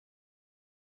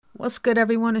What's good,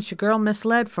 everyone? It's your girl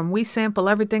Misled from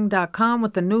WeSampleEverything.com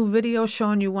with a new video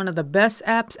showing you one of the best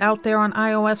apps out there on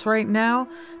iOS right now,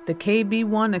 the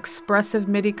KB1 expressive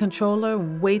MIDI controller.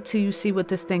 Wait till you see what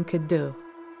this thing could do.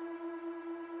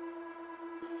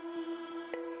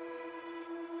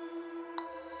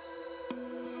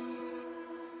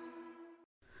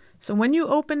 So when you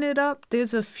open it up,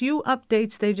 there's a few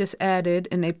updates they just added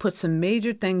and they put some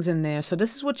major things in there. So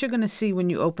this is what you're going to see when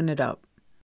you open it up.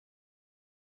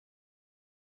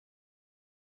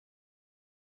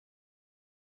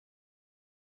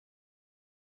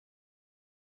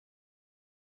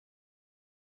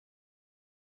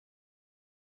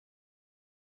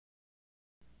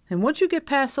 And once you get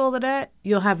past all of that,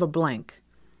 you'll have a blank.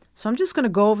 So I'm just going to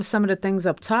go over some of the things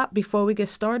up top before we get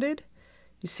started.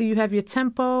 You see you have your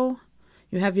tempo,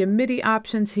 you have your MIDI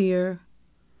options here,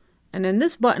 and then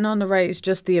this button on the right is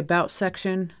just the About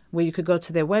section where you could go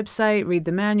to their website, read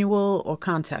the manual, or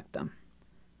contact them.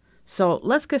 So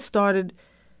let's get started.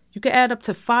 You can add up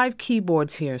to 5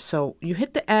 keyboards here. So you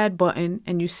hit the Add button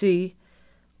and you see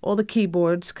all the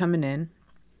keyboards coming in.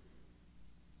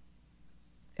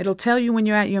 It'll tell you when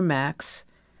you're at your max.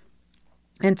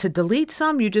 And to delete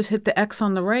some, you just hit the X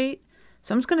on the right.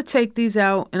 So I'm just going to take these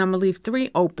out and I'm going to leave 3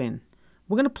 open.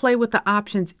 We're going to play with the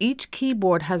options. Each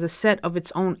keyboard has a set of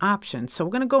its own options. So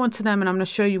we're going to go into them and I'm going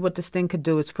to show you what this thing could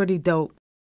do. It's pretty dope.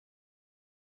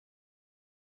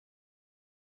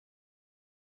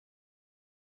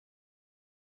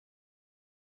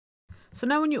 So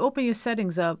now when you open your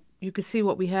settings up, you can see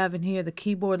what we have in here, the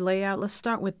keyboard layout. Let's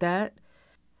start with that.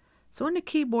 So in the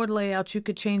keyboard layout, you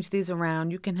could change these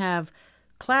around. You can have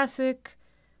classic,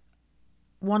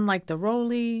 one like the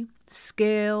Rolly,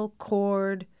 scale,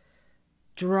 chord,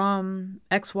 drum,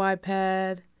 XY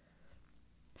pad,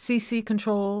 CC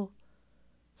control.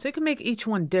 So you can make each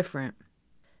one different.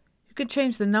 You can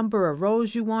change the number of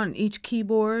rows you want in each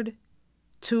keyboard,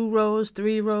 2 rows,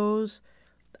 3 rows,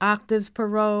 octaves per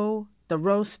row, the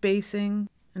row spacing,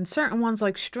 and certain ones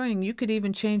like string, you could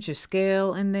even change your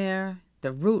scale in there,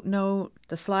 the root note,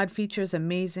 the slide feature is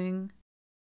amazing.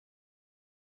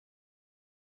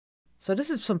 So this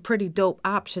is some pretty dope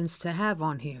options to have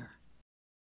on here.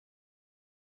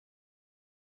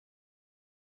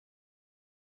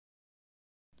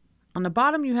 On the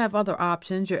bottom, you have other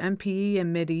options, your MPE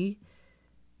and MIDI,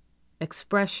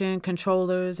 expression,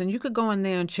 controllers, and you could go in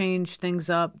there and change things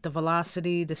up, the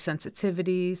velocity, the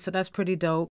sensitivity, so that's pretty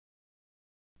dope.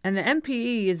 And the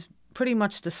MPE is pretty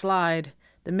much the slide,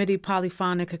 the MIDI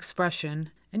polyphonic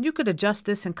expression, and you could adjust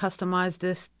this and customize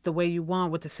this the way you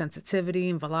want with the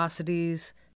sensitivity and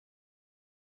velocities.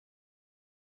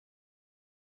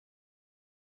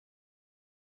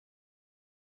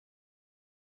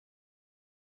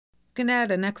 You can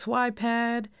add an XY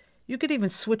pad. You could even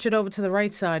switch it over to the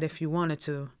right side if you wanted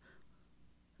to.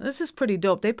 This is pretty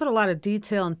dope. They put a lot of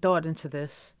detail and thought into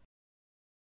this.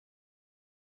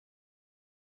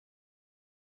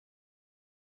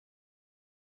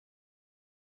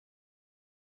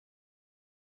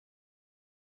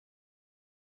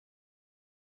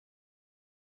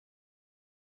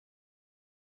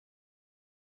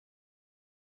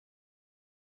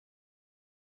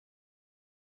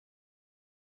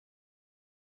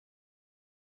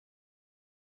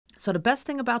 So the best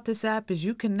thing about this app is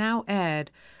you can now add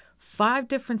 5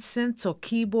 different synths or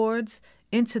keyboards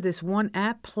into this one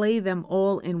app, play them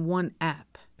all in one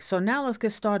app. So now let's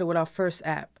get started with our first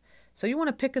app. So you want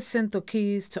to pick a synth or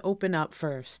keys to open up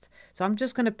first. So I'm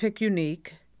just going to pick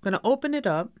Unique. I'm going to open it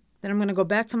up. Then I'm going to go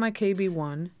back to my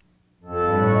KB1.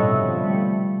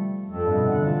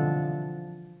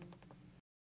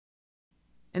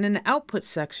 And in the output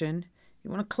section, you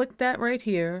want to click that right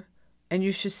here. And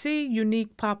you should see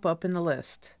Unique pop up in the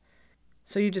list.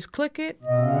 So you just click it,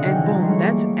 and boom,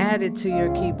 that's added to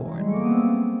your keyboard.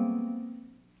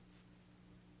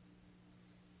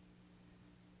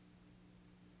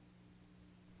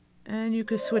 And you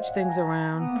could switch things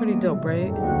around. Pretty dope,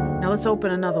 right? Now let's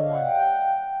open another one.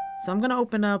 So I'm going to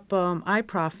open up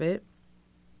iProfit,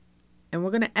 and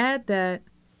we're going to add that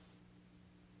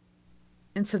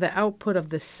into the output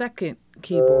of the second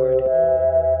keyboard.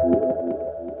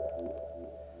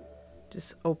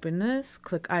 Just open this,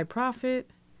 click iProfit.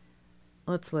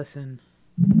 Let's listen.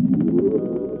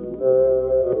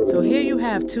 So here you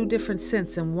have 2 different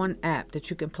synths in one app that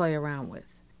you can play around with.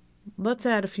 Let's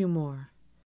add a few more.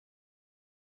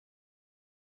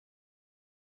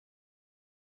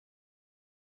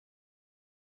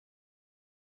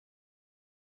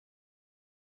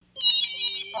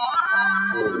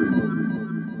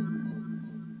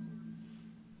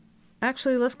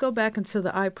 Actually, let's go back into the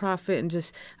iProfit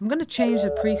and I'm going to change the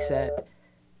preset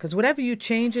Because whatever you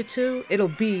change it to, it'll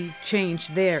be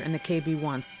changed there in the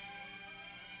KB1.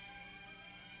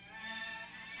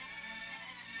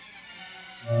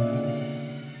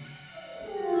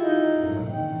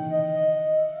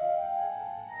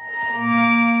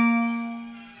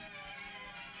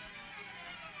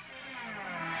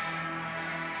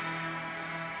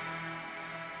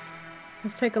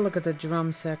 Let's take a look at the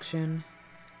drum section.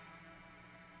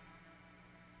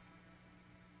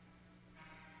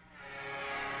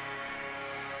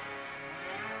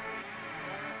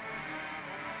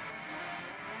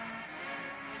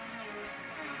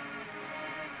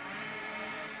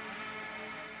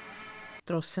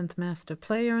 Throw Synth Master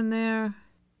Player in there.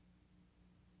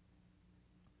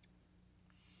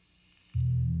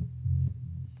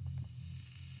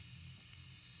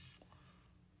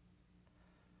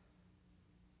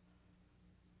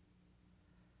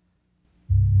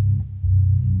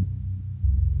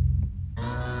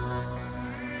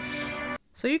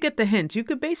 So you get the hint. You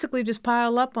could basically just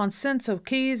pile up on synths of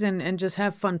keys and just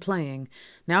have fun playing.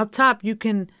 Now up top, you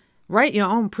can write your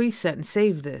own preset and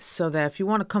save this so that if you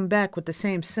want to come back with the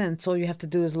same synths, all you have to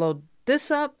do is load this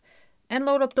up and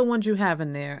load up the ones you have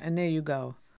in there, and there you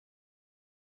go.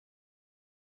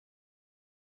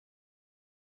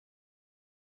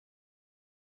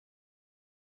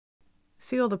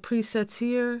 See all the presets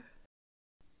here?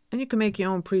 And you can make your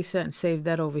own preset and save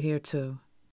that over here too.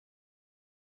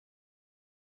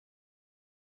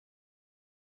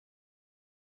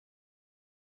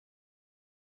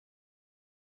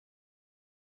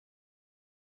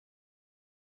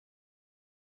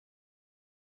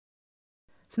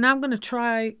 So now I'm going to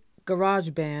try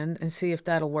GarageBand and see if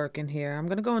that'll work in here. I'm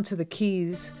going to go into the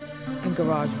keys in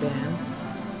GarageBand.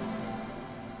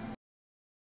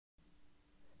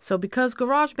 So because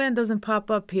GarageBand doesn't pop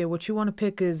up here, what you want to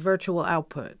pick is virtual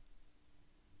output.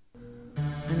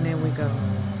 And there we go.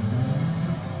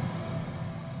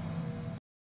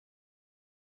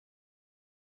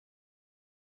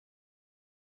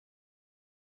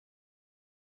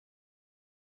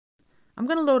 I'm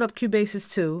going to load up Cubase's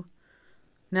too.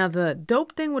 Now the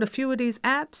dope thing with a few of these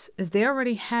apps is they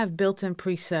already have built-in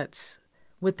presets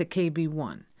with the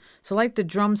KB1. So like the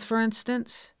drums, for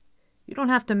instance, you don't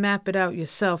have to map it out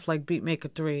yourself like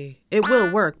Beatmaker 3. It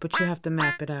will work, but you have to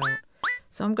map it out.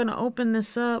 So I'm going to open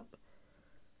this up.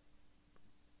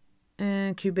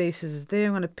 And Cubase is there.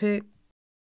 I'm going to pick.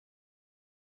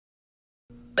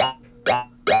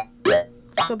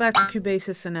 Let's go back to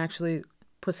Cubasis and actually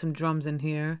put some drums in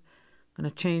here. I'm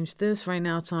going to change this. Right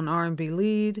now it's on R&B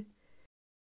lead.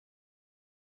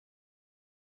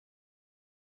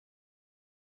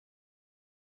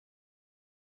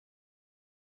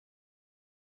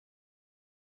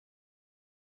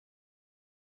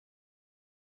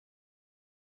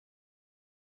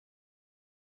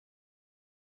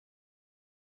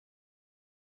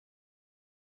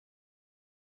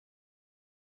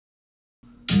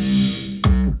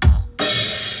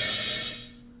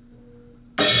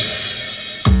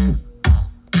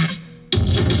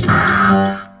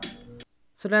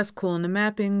 So that's cool. In the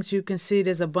mappings, you can see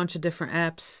there's a bunch of different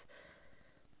apps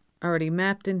already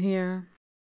mapped in here.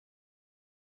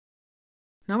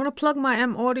 Now I'm going to plug my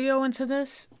Maudio into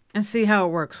this and see how it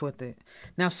works with it.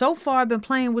 Now so far I've been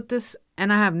playing with this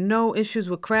and I have no issues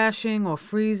with crashing or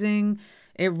freezing.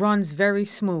 It runs very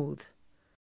smooth.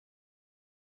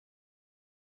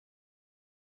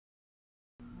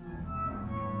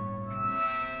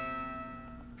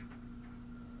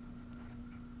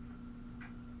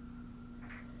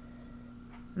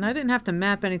 And I didn't have to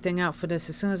map anything out for this.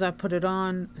 As soon as I put it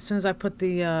on, as soon as I put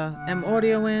the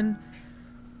Maudio in,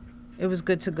 it was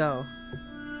good to go.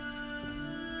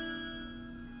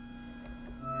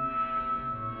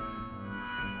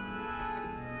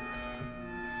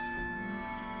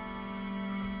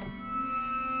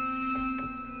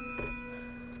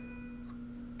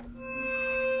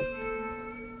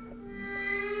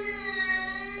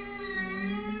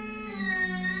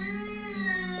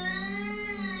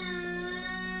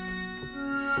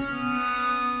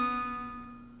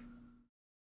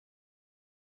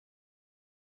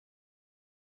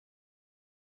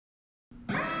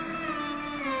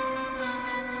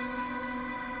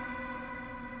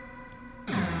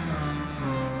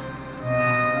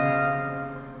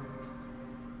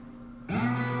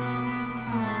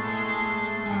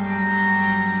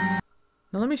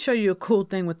 Now let me show you a cool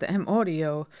thing with the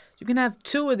Maudio. You can have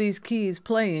two of these keys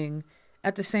playing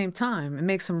at the same time and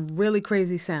make some really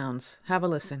crazy sounds. Have a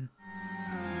listen.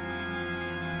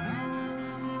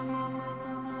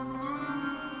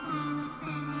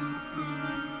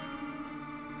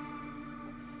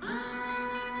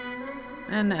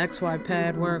 And the XY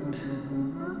pad worked.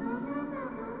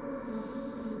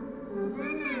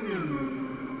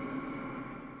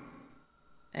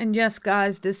 And yes,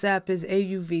 guys, this app is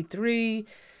AUV3,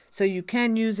 so you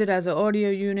can use it as an audio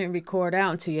unit and record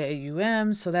out into your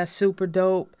AUM, so that's super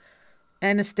dope.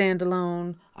 And a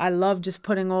standalone. I love just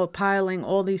piling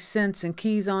all these synths and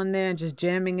keys on there and just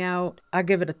jamming out. I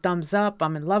give it a thumbs up.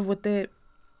 I'm in love with it.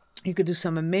 You could do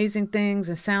some amazing things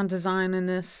in sound design in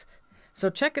this. So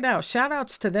check it out. Shout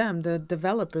outs to them, the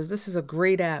developers. This is a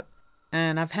great app.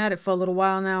 And I've had it for a little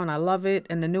while now and I love it.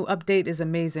 And the new update is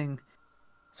amazing.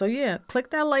 So yeah, click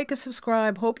that like and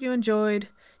subscribe. Hope you enjoyed.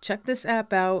 Check this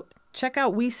app out. Check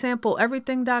out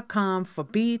WeSampleEverything.com for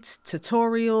beats,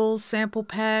 tutorials, sample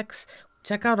packs.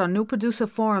 Check out our new producer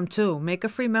forum too. Make a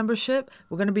free membership.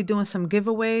 We're going to be doing some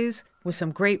giveaways with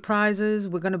some great prizes.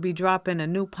 We're going to be dropping a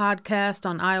new podcast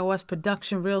on iOS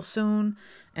production real soon.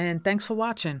 And thanks for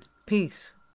watching.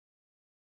 Peace.